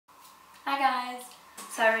Hi guys!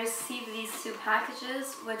 So I received these two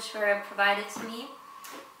packages which were provided to me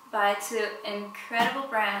by two incredible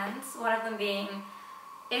brands, one of them being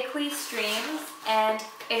EquStreamZ and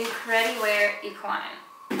Incrediwear Equine.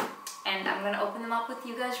 And I'm going to open them up with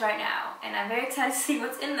you guys right now. And I'm very excited to see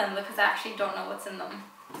what's in them because I actually don't know what's in them.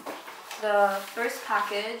 The first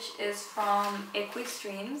package is from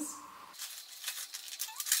EquStreamZ.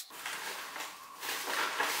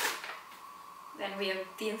 Then we have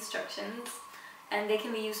the instructions, and they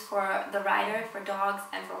can be used for the rider, for dogs,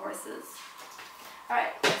 and for horses.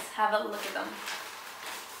 Alright, let's have a look at them.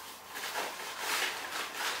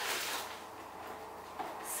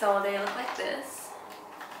 So they look like this.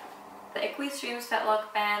 The EquStreamZ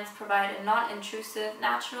Fetlock bands provide a non-intrusive,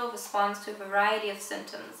 natural response to a variety of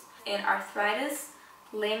symptoms in arthritis,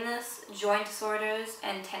 lameness, joint disorders,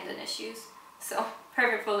 and tendon issues. So,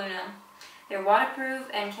 perfect for Luna. They're waterproof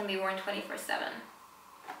and can be worn 24/7.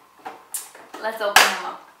 Let's open them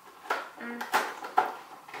up.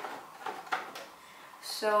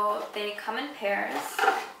 So they come in pairs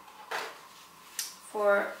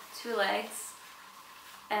for 2 legs.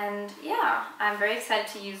 And yeah, I'm very excited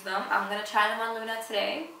to use them. I'm going to try them on Luna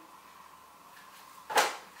today.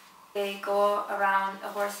 They go around a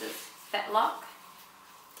horse's fetlock.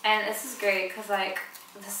 And this is great because like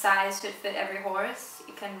the size should fit every horse.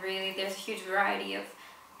 You can really, there's a huge variety of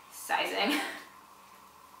sizing.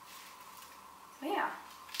 So yeah,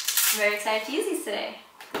 I'm very excited to use these today.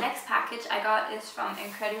 The next package I got is from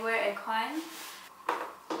Incrediwear Equine.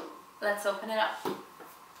 Let's open it up.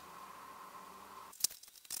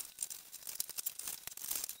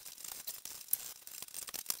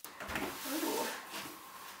 Ooh.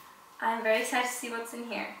 I'm very excited to see what's in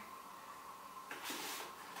here.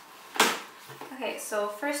 Okay, so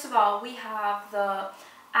first of all, we have the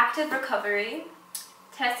Active Recovery,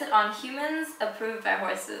 tested on humans, approved by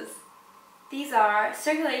horses. These are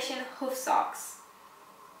circulation hoof socks.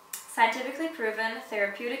 Scientifically proven,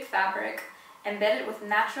 therapeutic fabric, embedded with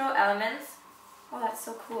natural elements. Oh, that's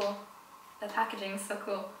so cool. The packaging is so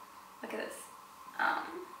cool. Look at this.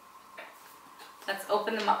 Let's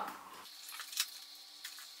open them up.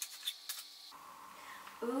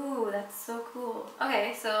 Ooh, that's so cool.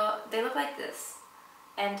 Okay, so they look like this.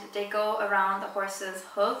 And they go around the horse's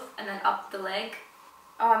hoof and then up the leg.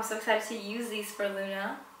 Oh, I'm so excited to use these for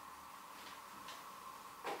Luna.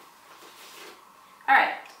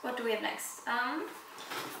 Alright, what do we have next?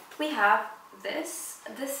 We have this.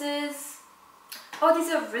 This is... Oh,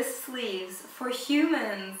 these are wrist sleeves for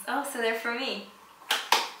humans. Oh, so they're for me.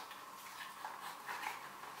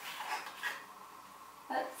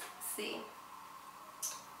 Let's see.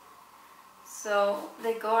 So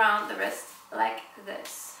they go around the wrist like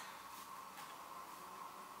this.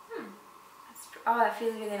 Oh, that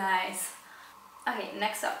feels really nice. Okay,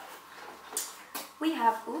 next up. We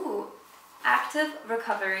have, ooh, Active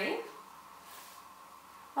Recovery.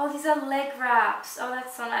 Oh, these are leg wraps. Oh,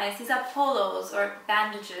 that's so nice. These are polos or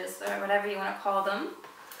bandages or whatever you want to call them.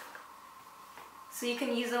 So you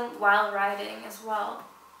can use them while riding as well.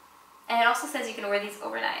 And it also says you can wear these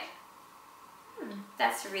overnight.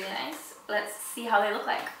 That's really nice. Let's see how they look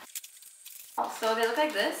like. So they look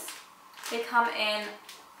like this. They come in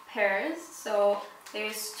pairs, so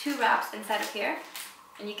there's 2 wraps inside of here,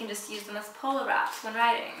 and you can just use them as polo wraps when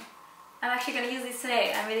riding. I'm actually going to use these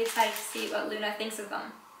today. I'm really excited to see what Luna thinks of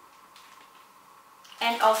them.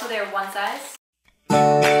 And also they're one size.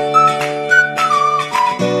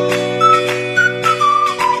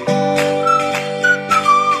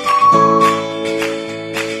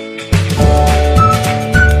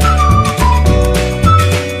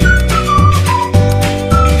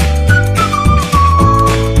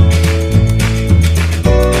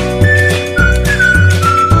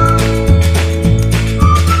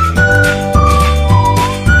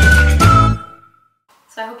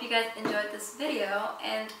 So I hope you guys enjoyed this video,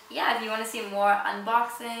 and yeah, if you want to see more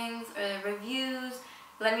unboxings or reviews,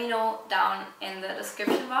 let me know down in the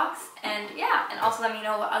description box, and yeah, and also let me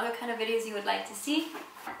know what other kind of videos you would like to see.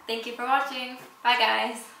 Thank you for watching. Bye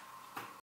guys!